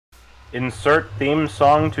Insert theme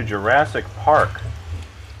song to Jurassic Park.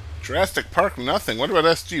 Jurassic Park, nothing. What about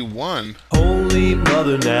SG-1? Holy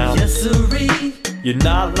mother now. Yes, sirree. You're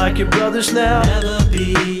not like your brothers now. Never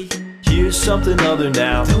be. Here's something other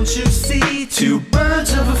now. Don't you see? Two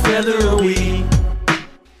birds of a feather are we.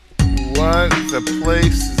 What the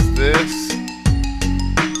place is this?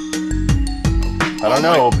 I don't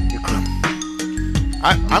know.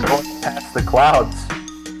 I'm Going past the clouds.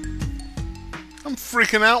 I'm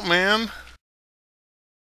freaking out, man.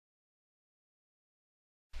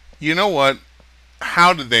 You know what?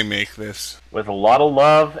 How did they make this? With a lot of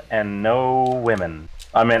love and no women.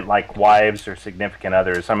 I meant like wives or significant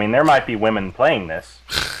others. I mean, there might be women playing this.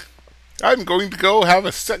 I'm going to go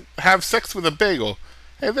have sex with a bagel.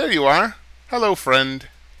 Hey, there you are. Hello, friend.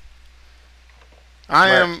 I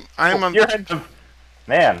am on.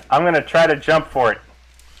 Man, I'm gonna try to jump for it.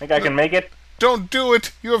 Think I can make it? Don't do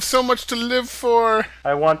it. You have so much to live for.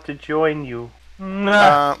 I want to join you.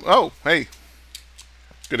 Oh, hey.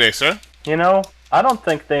 Good day, sir. You know, I don't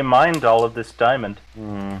think they mined all of this diamond.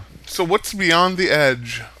 So what's beyond the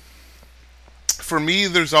edge? For me,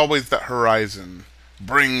 there's always that horizon.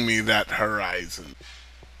 Bring me that horizon.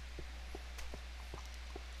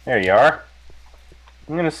 There you are.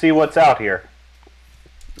 I'm gonna see what's out here.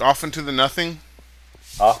 Off into the nothing?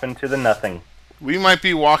 Off into the nothing. We might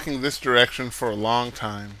be walking this direction for a long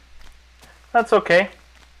time. That's okay.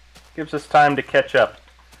 Gives us time to catch up.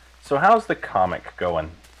 So how's the comic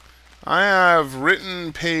going? I have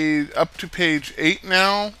written up to page 8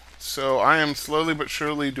 now, so I am slowly but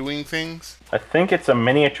surely doing things. I think it's a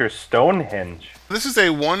miniature Stonehenge. This is a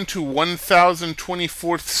 1 to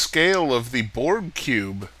 1024th scale of the Borg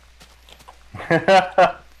cube.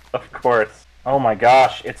 Of course. Oh my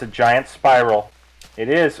gosh, it's a giant spiral. It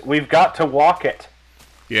is. We've got to walk it.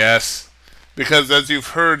 Yes, because as you've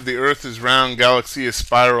heard, the Earth is round, galaxy is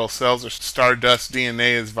spiral, cells are stardust,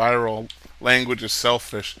 DNA is viral, language is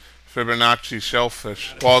selfish, Fibonacci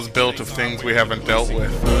shellfish, walls built of things we haven't dealt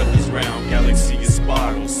with. Earth is round, galaxy is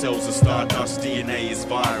spiral, cells are stardust, DNA is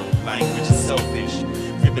viral, language is selfish,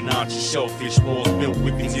 Fibonacci shellfish, walls built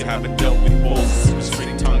with things you haven't dealt with, balls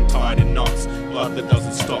restrict, tongue tied in knots, blood that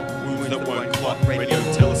doesn't stop, wounds that won't clot, radio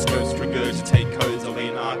telescopes regurgitate codes of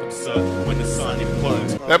an arc absurd when the sun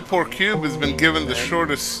implodes. That poor cube has been given the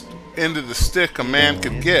shortest end of the stick a man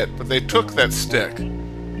could get, but they took that stick.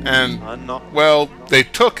 And, well, they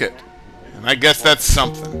took it. And I guess that's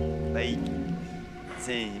something.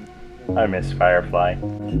 I miss Firefly.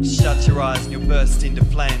 Shut your eyes and you'll burst into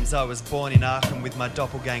flames. I was born in Arkham with my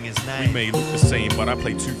doppelganger's name. We may look the same, but I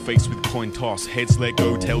play two-faced with coin toss. Heads let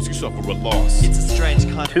go, tails you suffer a loss. It's a strange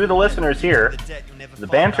kind To the listeners here, the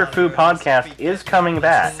Banter Foo podcast is coming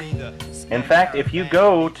back. In fact, if you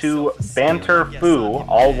go to Banter Foo,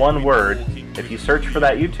 all one word, if you search for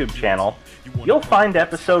that YouTube channel, you'll find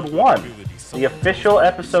episode 1. The official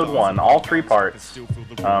episode 1, all 3 parts.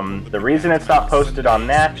 The reason it's not posted on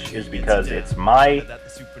Natch is because it's my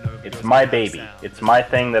baby. It's my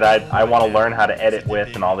thing that I want to learn how to edit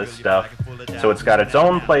with and all this stuff. So it's got its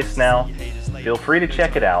own place now. Feel free to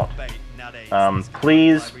check it out.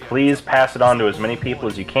 Please pass it on to as many people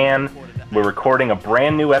as you can. We're recording a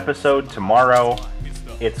brand new episode tomorrow.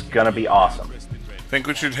 It's gonna be awesome. Think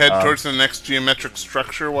we should head towards the next geometric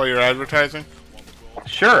structure while you're advertising?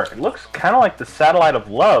 Sure, it looks kind of like the Satellite of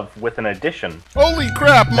Love with an addition. Holy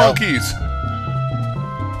crap, monkeys!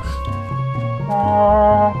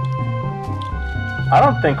 I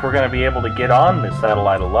don't think we're going to be able to get on this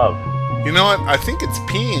Satellite of Love. You know what? I think it's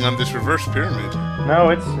peeing on this reverse pyramid. No,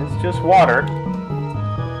 it's just water.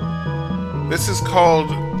 This is called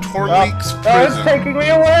Torleak's Prison. Oh, it's taking me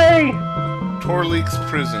away! Torleak's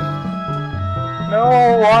Prison.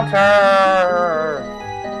 No water!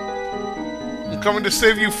 I'm coming to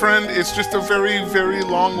save you, friend. It's just a very, very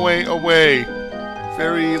long way away.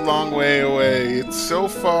 Very long way away. It's so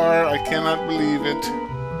far, I cannot believe it.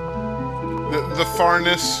 The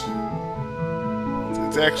farness.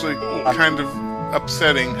 It's actually kind of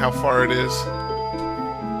upsetting how far it is.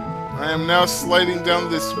 I am now sliding down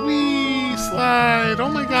this wee slide. Oh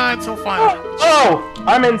my god, so fun. Oh!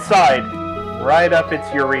 I'm inside. Right up its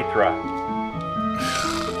urethra.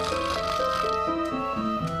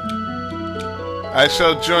 I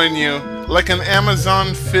shall join you. Like an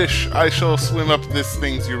Amazon fish, I shall swim up this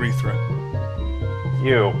thing's urethra.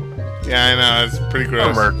 You. Yeah, I know, it's pretty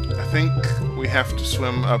gross. Bummer. I think we have to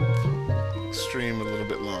swim upstream a little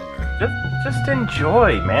bit longer. Just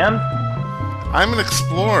enjoy, man. I'm an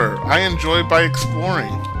explorer. I enjoy by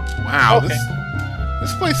exploring. Wow, Okay.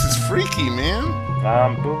 this place is freaky, man.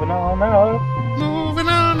 I'm moving on up Moving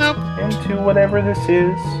on up into whatever this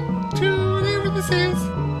is. to whatever this is.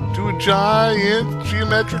 To to a giant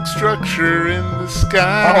geometric structure in the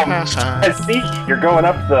sky. I see. You're going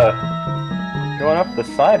up the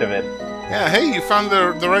side of it. Yeah, hey, you found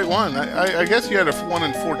the right one. I guess you had a 1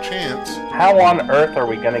 in 4 chance. How on earth are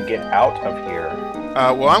we gonna get out of here?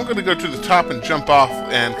 Well, I'm gonna go to the top and jump off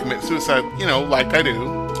and commit suicide, you know, like I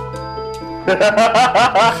do.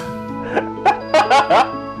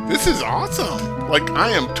 This is awesome. Like, I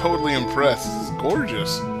am totally impressed. This is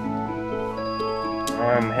gorgeous.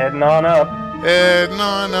 I'm heading on up. Heading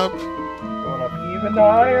on up. Going up even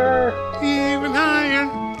higher. Even higher.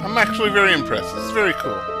 I'm actually very impressed. This is very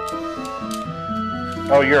cool.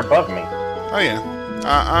 Oh, you're above me. Oh, yeah.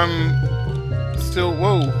 I'm still...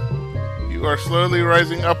 Whoa. You are slowly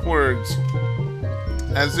rising upwards.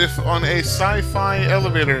 As if on a sci-fi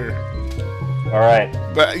elevator. Alright.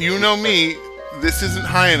 But you know me. This isn't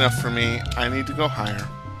high enough for me. I need to go higher.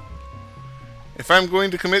 If I'm going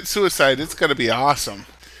to commit suicide, it's gotta be awesome.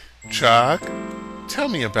 Chuck, tell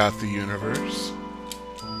me about the universe.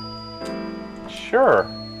 Sure.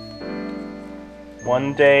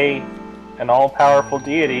 One day, an all-powerful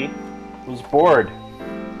deity was bored,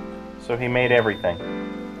 so he made everything.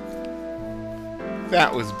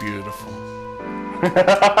 That was beautiful.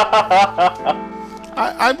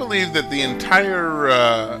 I believe that the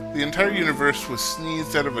entire universe was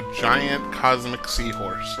sneezed out of a giant cosmic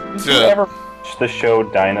seahorse. Did you ever watch the show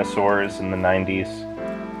Dinosaurs in the 90s?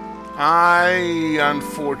 I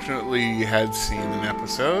unfortunately had seen an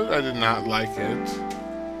episode. I did not like it.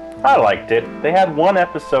 I liked it. They had one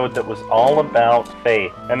episode that was all about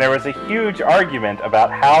faith, and there was a huge argument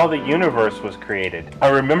about how the universe was created. I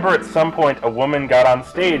remember at some point a woman got on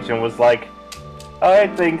stage and was like, I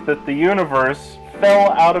think that the universe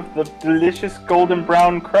fell out of the delicious golden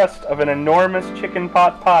brown crust of an enormous chicken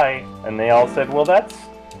pot pie. And they all said, well, that's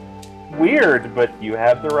weird, but you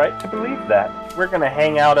have the right to believe that. We're gonna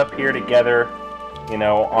hang out up here together, you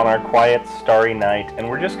know, on our quiet, starry night, and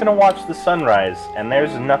we're just gonna watch the sunrise. And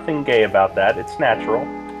there's nothing gay about that. It's natural.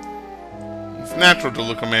 It's natural to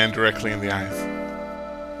look a man directly in the eyes.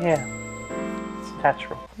 Yeah. It's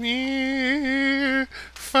natural. Near,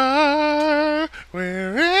 far,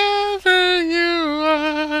 wherever you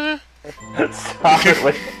are. Stop it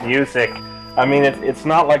with music. I mean, it's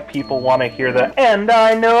not like people want to hear the, and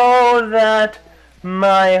I know that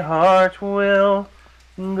my heart will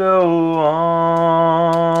go on.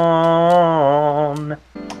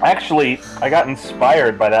 Actually, I got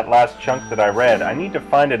inspired by that last chunk that I read. I need to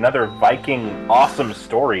find another Viking awesome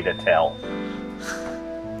story to tell.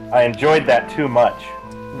 I enjoyed that too much.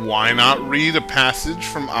 Why not read a passage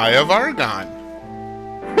from Eye of Argon?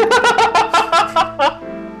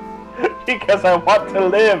 Because I want to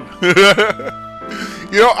live.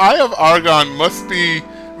 You know, Eye of Argon must be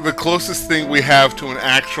the closest thing we have to an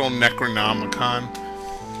actual Necronomicon.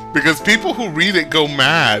 Because people who read it go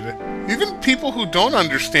mad. Even people who don't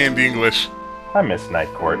understand English. I miss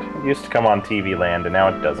Night Court. It used to come on TV Land, and now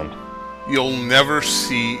it doesn't. You'll never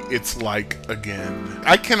see its like again.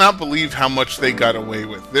 I cannot believe how much they got away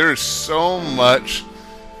with. There is so much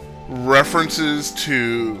references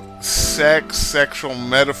to sex, sexual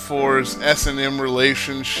metaphors, S&M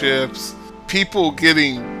relationships, people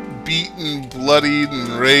getting beaten, bloodied,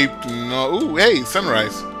 and raped, and ooh, hey,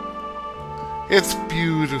 sunrise. It's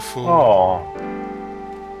beautiful. Oh.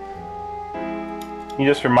 You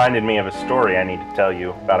just reminded me of a story I need to tell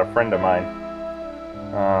you about a friend of mine.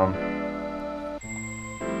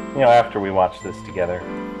 You know, after we watch this together.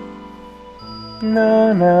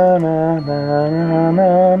 Na na na na na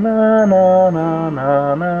na na na na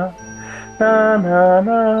na na. Na na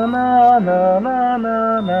na na na na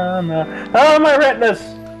na na. Oh, my retinas!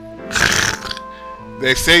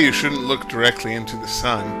 They say you shouldn't look directly into the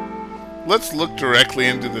sun. Let's look directly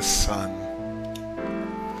into the sun.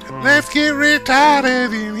 Let's get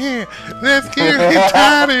retarded in here. Let's get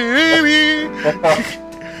retarded in here.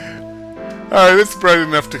 Alright, it's bright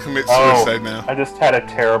enough to commit suicide now. I just had a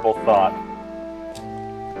terrible thought.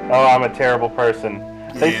 Oh, I'm a terrible person.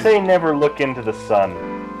 They say never look into the sun.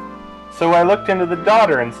 So I looked into the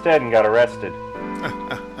daughter instead and got arrested.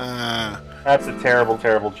 That's a terrible,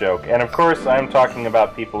 terrible joke. And of course, I'm talking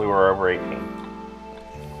about people who are over 18.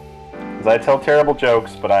 Because I tell terrible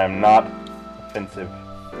jokes, but I am not offensive.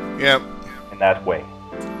 Yep. In that way.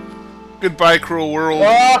 Goodbye, cruel world.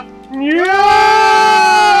 Yeah!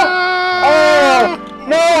 Oh!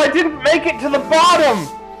 No, I didn't make it to the bottom!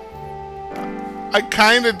 I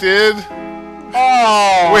kinda did.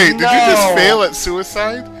 Oh, wait, did you just fail at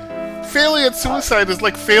suicide? Failing at suicide is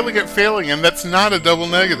like failing at failing, and that's not a double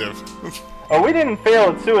negative. Oh, we didn't fail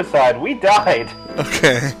at suicide. We died.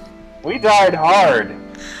 Okay. We died hard.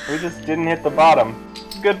 We just didn't hit the bottom.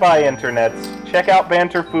 Goodbye, internets. Check out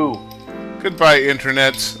Banter Foo. Goodbye,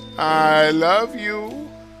 internets. I love you.